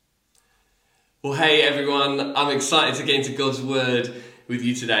Well, hey everyone, I'm excited to get into God's Word with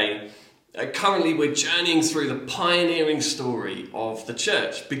you today. Currently, we're journeying through the pioneering story of the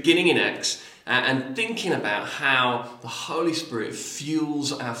church, beginning in Acts, and thinking about how the Holy Spirit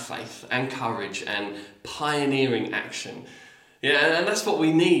fuels our faith and courage and pioneering action. Yeah, and that's what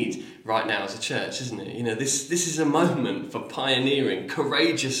we need right now as a church, isn't it? You know, this is a moment for pioneering,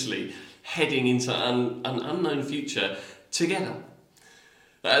 courageously heading into an unknown future together.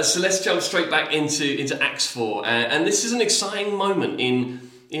 So let's jump straight back into Acts 4. And this is an exciting moment in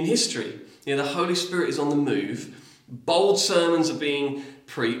history. You know, the Holy Spirit is on the move. Bold sermons are being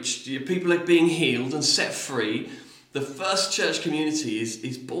preached. People are being healed and set free. The first church community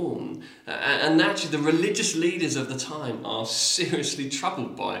is born. And actually the religious leaders of the time are seriously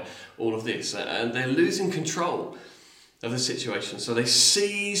troubled by all of this. And they're losing control of the situation. So they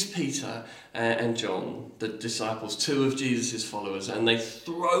seize Peter and John, the disciples, two of Jesus' followers, and they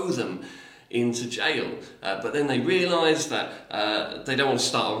throw them into jail. But then they realise that they don't want to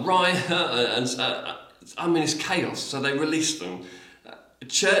start a riot, it's chaos, so they release them.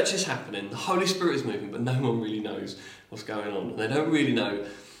 Church is happening, the Holy Spirit is moving, but no one really knows what's going on. They don't really know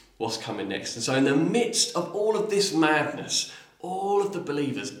what's coming next. And so in the midst of all of this madness, all of the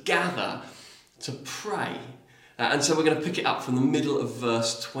believers gather to pray. And so we're going to pick it up from the middle of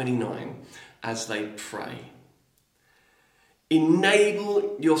verse 29 as they pray.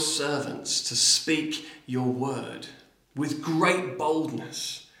 Enable your servants to speak your word with great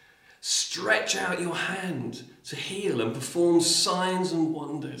boldness. Stretch out your hand to heal and perform signs and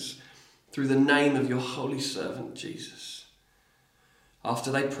wonders through the name of your holy servant Jesus.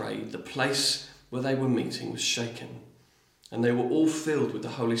 After they prayed, the place where they were meeting was shaken, and they were all filled with the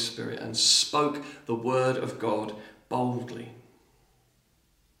Holy Spirit and spoke the word of God boldly.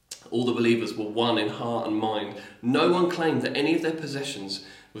 All the believers were one in heart and mind. No one claimed that any of their possessions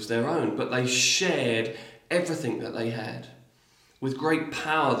was their own, but they shared everything that they had. With great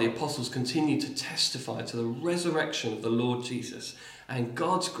power, the apostles continued to testify to the resurrection of the Lord Jesus, and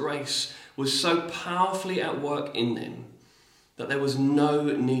God's grace was so powerfully at work in them that there was no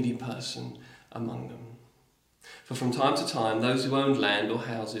needy person among them. For from time to time, those who owned land or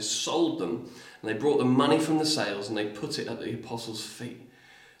houses sold them, and they brought the money from the sales and they put it at the apostles' feet,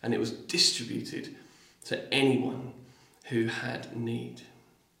 and it was distributed to anyone who had need.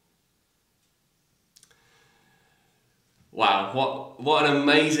 Wow, what an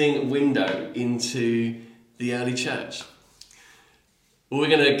amazing window into the early church. Well, we're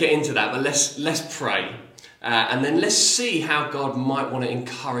going to get into that, but let's pray, and then let's see how God might want to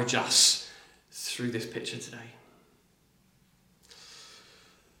encourage us through this picture today.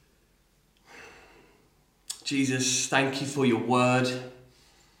 Jesus, thank you for your word.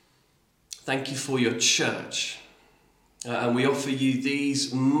 Thank you for your church. And we offer you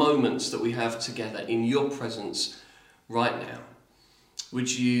these moments that we have together in your presence right now.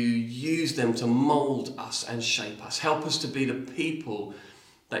 Would you use them to mould us and shape us? Help us to be the people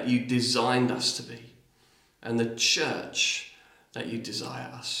that you designed us to be, and the church that you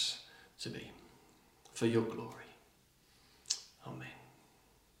desire us to be, for your glory. Amen.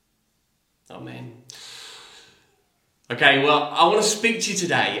 Amen. Okay, well, I want to speak to you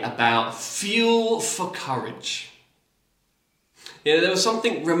today about fuel for courage. You know, there was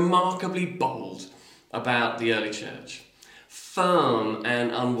something remarkably bold about the early church. Firm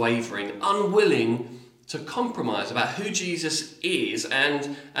and unwavering, unwilling to compromise about who Jesus is,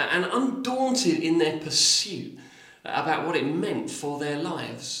 and undaunted in their pursuit about what it meant for their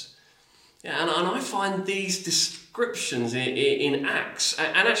lives. Yeah, and I find these descriptions in Acts,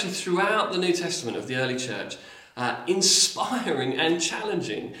 and actually throughout the New Testament of the early church, inspiring and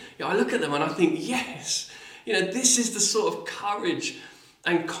challenging. You know, I look at them and I think, yes, you know, this is the sort of courage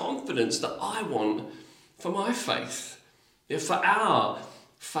and confidence that I want for my faith, you know, for our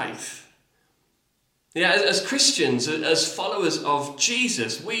faith. Yeah, as Christians, as followers of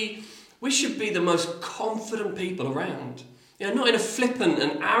Jesus, we should be the most confident people around. You know, not in a flippant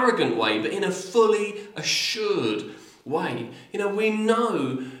and arrogant way, but in a fully assured way. You know, we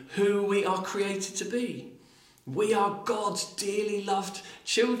know who we are created to be. We are God's dearly loved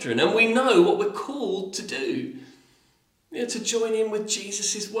children, and we know what we're called to do. You know, to join in with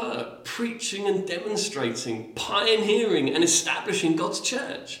Jesus' work, preaching and demonstrating, pioneering and establishing God's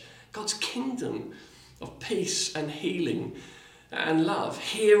church, God's kingdom of peace and healing and love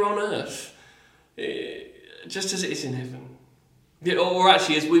here on earth, just as it is in heaven. Yeah, or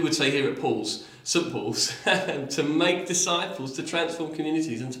actually, as we would say here at St. Paul's, to make disciples, to transform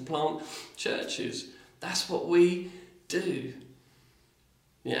communities and to plant churches. That's what we do.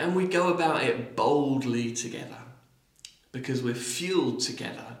 Yeah, and we go about it boldly together because we're fueled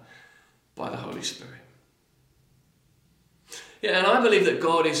together by the Holy Spirit. Yeah, and I believe that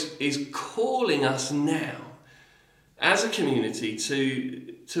God is calling us now as a community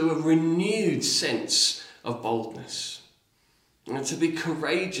to a renewed sense of boldness, and to be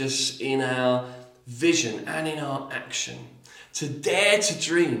courageous in our vision and in our action, to dare to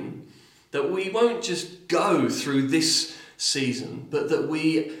dream that we won't just go through this season, but that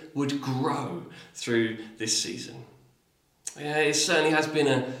we would grow through this season. Yeah, it certainly has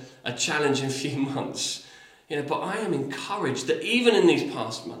been a challenging few months, but I am encouraged that even in these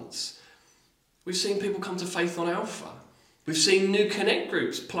past months, we've seen people come to faith on Alpha. We've seen new connect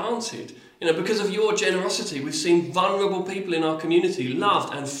groups planted. Because of your generosity, we've seen vulnerable people in our community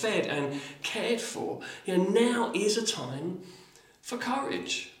loved and fed and cared for. Now is a time for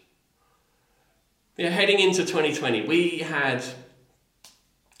courage. Heading into 2020, we had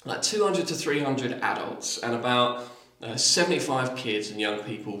like 200 to 300 adults and about 75 kids and young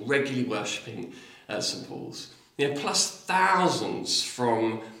people regularly worshipping at St Paul's. Plus thousands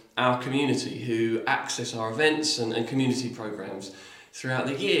from our community who access our events and community programs throughout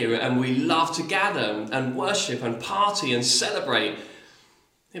the year, and we love to gather and worship and party and celebrate.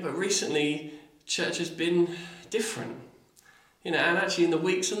 But recently, church has been different. And actually in the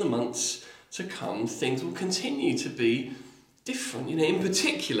weeks and the months to come, things will continue to be different. In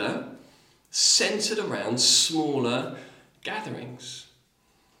particular, centred around smaller gatherings.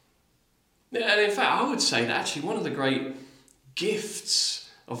 And in fact, I would say that actually one of the great gifts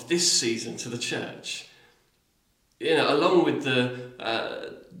of this season to the church, along with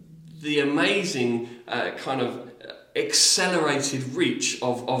the amazing kind of accelerated reach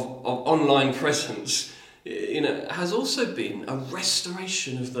of online presence, has also been a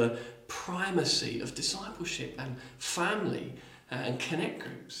restoration of the primacy of discipleship and family and connect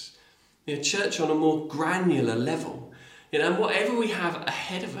groups. Church on a more granular level. And whatever we have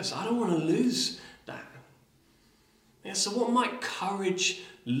ahead of us, I don't want to lose that. So what might courage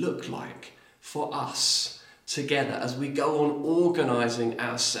look like for us together as we go on organising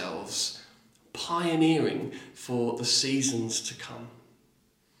ourselves, pioneering for the seasons to come?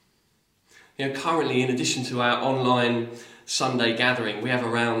 Currently, in addition to our online Sunday gathering, we have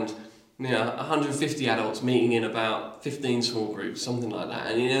around 150 adults meeting in about 15 small groups, something like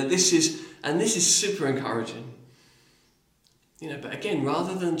that. And this is super encouraging. But again,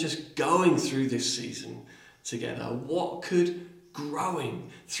 rather than just going through this season together, what could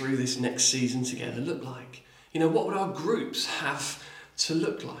growing through this next season together look like? What would our groups have to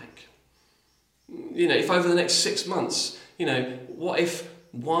look like? If over the next 6 months, what if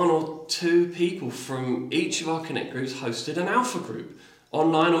 1 or 2 people from each of our connect groups hosted an alpha group,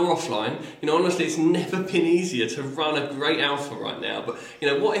 online or offline? Honestly, it's never been easier to run a great alpha right now. But,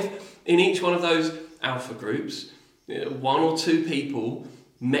 what if in each one of those alpha groups, 1 or 2 people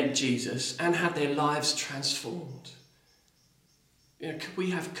met Jesus and had their lives transformed? Could we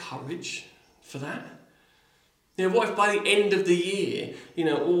have courage for that? What if by the end of the year,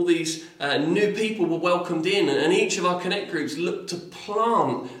 all these new people were welcomed in and each of our connect groups looked to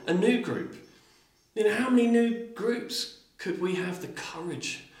plant a new group? How many new groups could we have the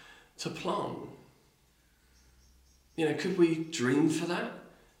courage to plant? Could we dream for that?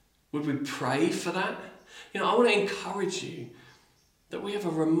 Would we pray for that? I want to encourage you that we have a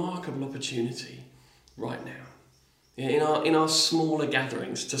remarkable opportunity right now in our smaller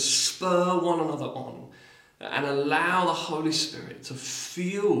gatherings to spur one another on and allow the Holy Spirit to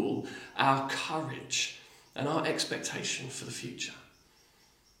fuel our courage and our expectation for the future.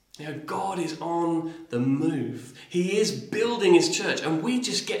 God is on the move. He is building his church, and we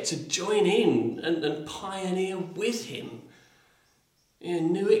just get to join in and pioneer with him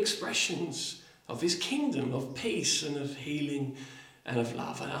new expressions of his kingdom, of peace and of healing and of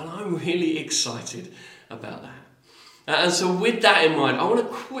love. And I'm really excited about that. And so with that in mind, I want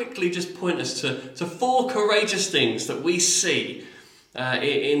to quickly just point us to 4 courageous things that we see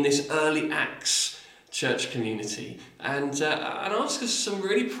in this early Acts church community, and ask us some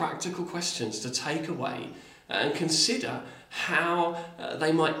really practical questions to take away and consider how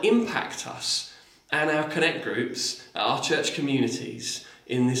they might impact us and our connect groups, our church communities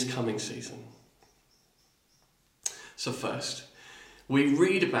in this coming season. So first, we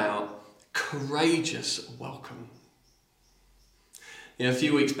read about courageous welcome. A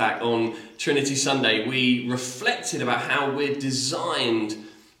few weeks back on Trinity Sunday, we reflected about how we're designed,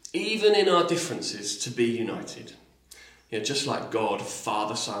 even in our differences, to be united. Just like God,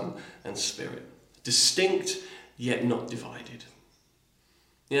 Father, Son, and Spirit. Distinct, yet not divided.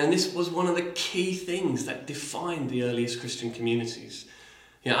 And this was one of the key things that defined the earliest Christian communities.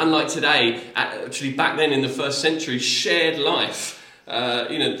 Unlike today, actually back then in the first century, shared life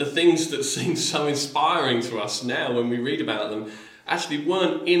The things that seem so inspiring to us now when we read about them actually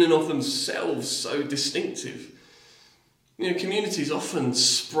weren't in and of themselves so distinctive. Communities often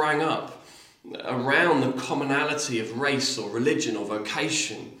sprang up around the commonality of race or religion or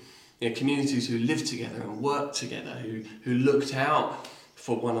vocation. Communities who lived together and worked together, who looked out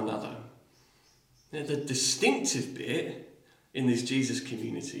for one another. The distinctive bit in these Jesus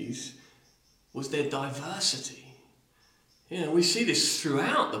communities was their diversity. We see this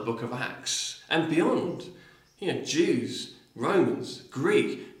throughout the book of Acts and beyond. Jews, Romans,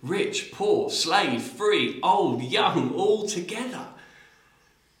 Greek, rich, poor, slave, free, old, young, all together.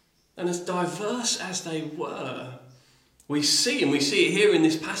 And as diverse as they were, we see it here in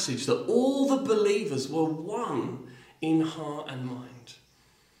this passage, that all the believers were one in heart and mind.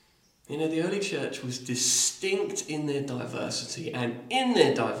 The early church was distinct in their diversity, and in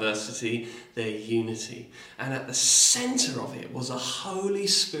their diversity, their unity. And at the centre of it was a Holy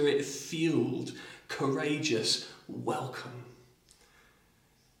Spirit-fueled, courageous welcome.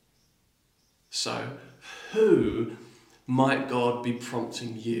 So, who might God be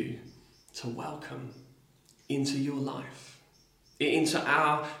prompting you to welcome into your life, into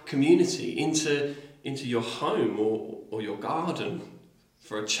our community, into your home or your garden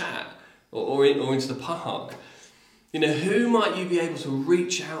for a chat, or into the park? Who might you be able to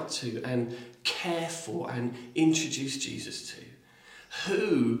reach out to and care for and introduce Jesus to?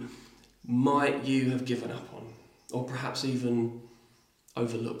 Who might you have given up on, or perhaps even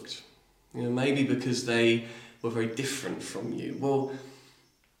overlooked? Maybe because they were very different from you. Well,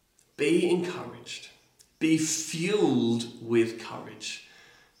 be encouraged. Be fueled with courage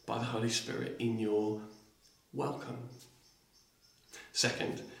by the Holy Spirit in your welcome.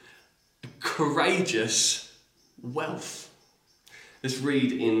 Second, courageous wealth. Let's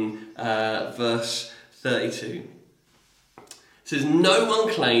read in verse 32. It says, "No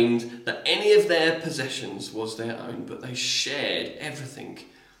one claimed that any of their possessions was their own, but they shared everything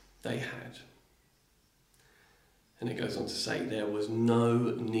they had." And it goes on to say, there was no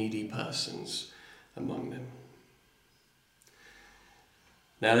needy persons among them.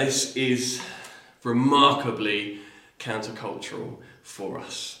 Now this is remarkably countercultural for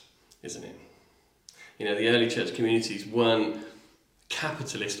us, isn't it? The early church communities weren't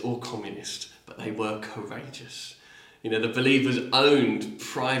capitalist or communist, but they were courageous. The believers owned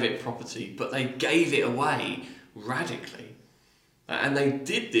private property, but they gave it away radically. And they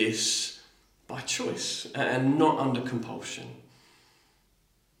did this by choice and not under compulsion.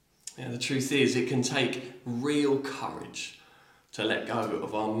 The truth is, it can take real courage to let go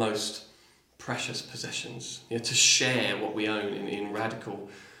of our most precious possessions, to share what we own in radical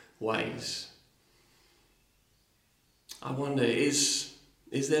ways. I wonder, is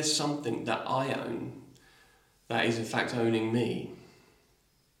there something that I own that is in fact owning me?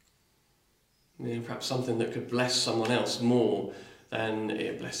 Perhaps something that could bless someone else more than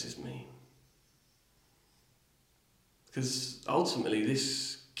it blesses me. Because ultimately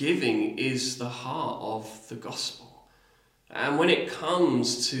this giving is the heart of the gospel. And when it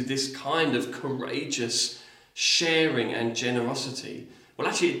comes to this kind of courageous sharing and generosity, well,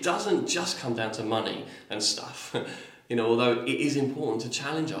 actually it doesn't just come down to money and stuff, although it is important to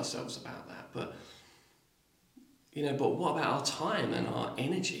challenge ourselves about that. But what about our time and our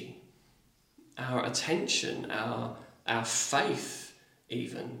energy, our attention, our faith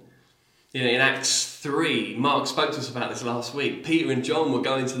even? In Acts 3, Mark spoke to us about this last week. Peter and John were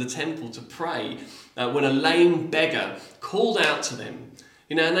going to the temple to pray when a lame beggar called out to them.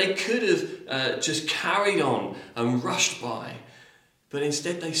 And they could have just carried on and rushed by. But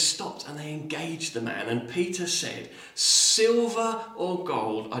instead they stopped and they engaged the man. And Peter said, "Silver or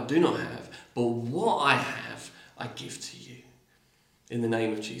gold I do not have, but what I have I give to you. In the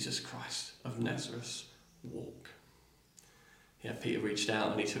name of Jesus Christ of Nazareth, walk." Peter reached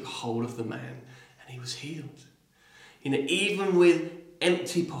out and he took hold of the man and he was healed. Even with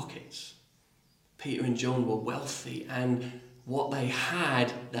empty pockets, Peter and John were wealthy, and what they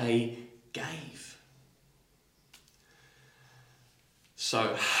had, they gave.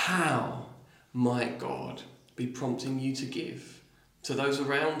 So how might God be prompting you to give to those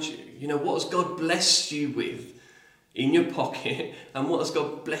around you? What has God blessed you with in your pocket, and what has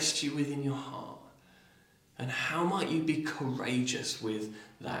God blessed you with in your heart? And how might you be courageous with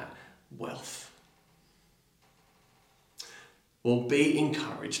that wealth? Well, be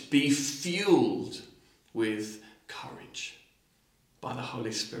encouraged, be fueled with courage by the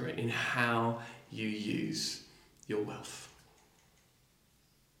Holy Spirit in how you use your wealth.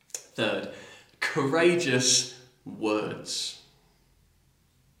 Third, courageous words.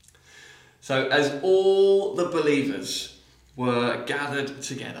 So as all the believers were gathered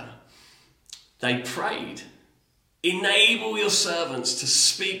together, they prayed, "Enable your servants to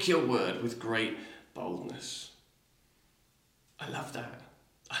speak your word with great boldness." I love that.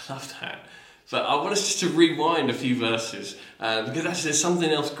 I love that. But I want us just to rewind a few verses because actually there's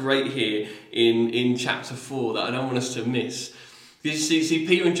something else great here in chapter 4 that I don't want us to miss. You see,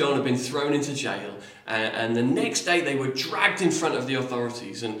 Peter and John have been thrown into jail, and the next day they were dragged in front of the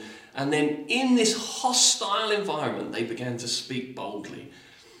authorities, and then in this hostile environment they began to speak boldly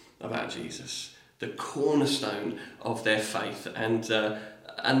about Jesus, the cornerstone of their faith,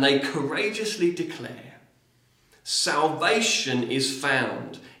 and they courageously declare, "Salvation is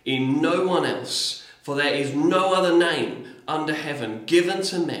found in no one else, for there is no other name under heaven given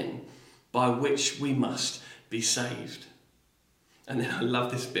to men by which we must be saved." And then I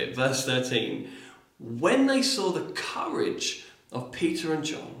love this bit, verse 13. "When they saw the courage of Peter and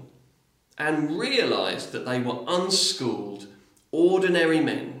John and realised that they were unschooled, ordinary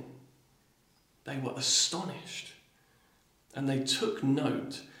men, they were astonished, and they took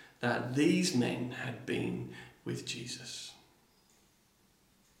note that these men had been with Jesus."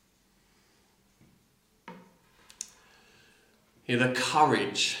 Here, the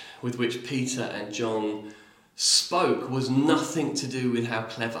courage with which Peter and John spoke was nothing to do with how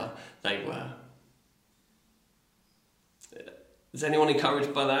clever they were. Is anyone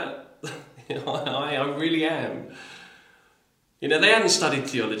encouraged by that? I really am. They hadn't studied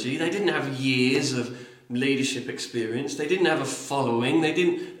theology. They didn't have years of leadership experience. They didn't have a following. They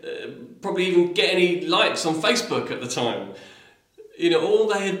didn't probably even get any likes on Facebook at the time. All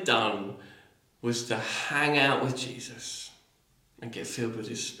they had done was to hang out with Jesus and get filled with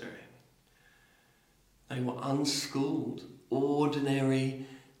his Spirit. They were unschooled, ordinary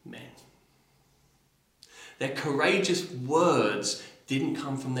men. Their courageous words didn't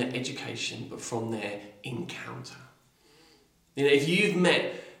come from their education, but from their encounter. If you've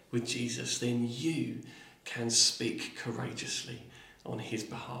met with Jesus, then you can speak courageously on his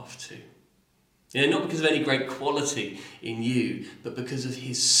behalf too. Not because of any great quality in you, but because of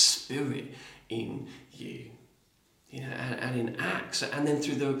his Spirit in you. And in Acts, and then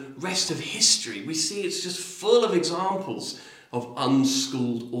through the rest of history, we see it's just full of examples of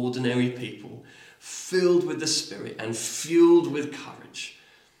unschooled, ordinary people, filled with the Spirit and fueled with courage,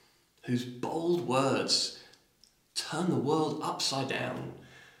 whose bold words turn the world upside down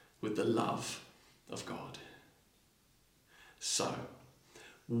with the love of God. So,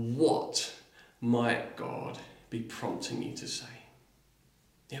 what might God be prompting you to say?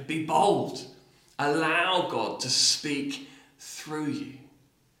 Be bold. Allow God to speak through you.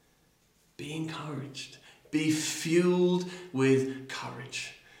 Be encouraged. Be fueled with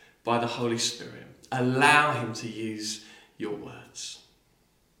courage by the Holy Spirit. Allow him to use your words.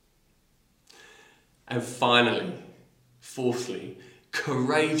 And finally, fourthly,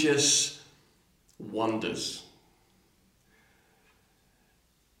 courageous wonders.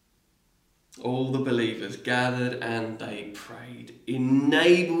 All the believers gathered and they prayed,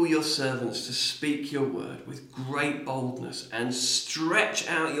 "Enable your servants to speak your word with great boldness, and stretch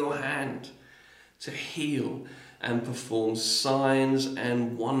out your hand to heal and perform signs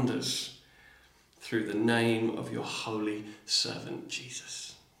and wonders through the name of your holy servant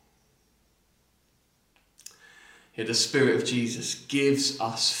Jesus." Here, the Spirit of Jesus gives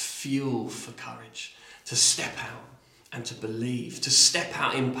us fuel for courage to step out and to believe, to step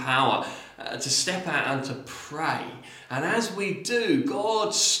out in power, to step out and to pray. And as we do,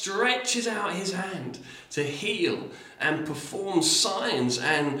 God stretches out his hand to heal and perform signs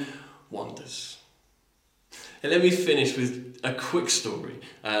and wonders. And let me finish with a quick story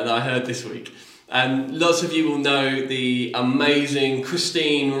that I heard this week. Lots of you will know the amazing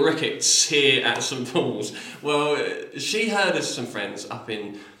Christine Ricketts here at St Paul's. Well, she heard of some friends up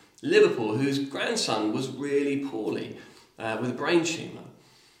in Liverpool whose grandson was really poorly with a brain tumour.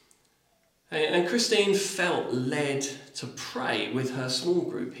 And Christine felt led to pray with her small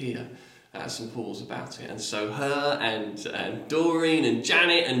group here at St Paul's about it. And so her and Doreen and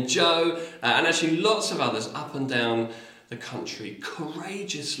Janet and Joe and actually lots of others up and down the country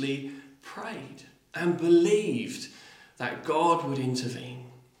courageously prayed and believed that God would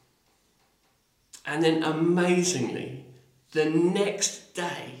intervene. And then amazingly, the next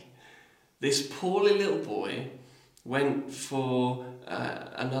day, this poorly little boy went for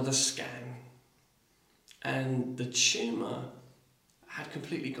another scan, and the tumour had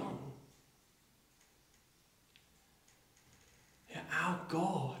completely gone. Yeah, our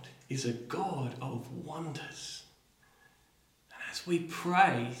God is a God of wonders. And as we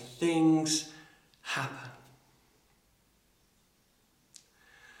pray, things happen.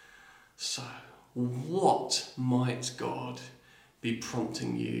 So, what might God be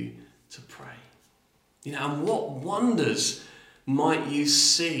prompting you to pray? And what wonders might you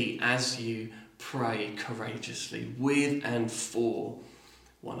see as you pray courageously with and for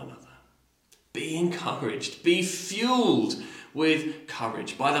one another? Be encouraged. Be fueled with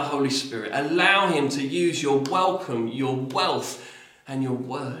courage by the Holy Spirit. Allow him to use your welcome, your wealth, and your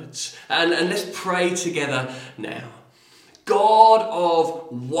words. And let's pray together now. God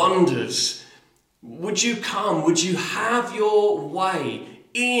of wonders, would you come? Would you have your way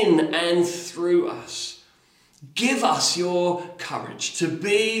in and through us? Give us your courage to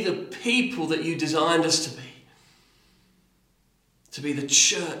be the people that you designed us to be the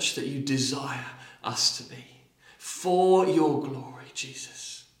church that you desire us to be, for your glory,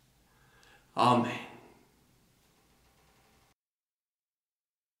 Jesus. Amen.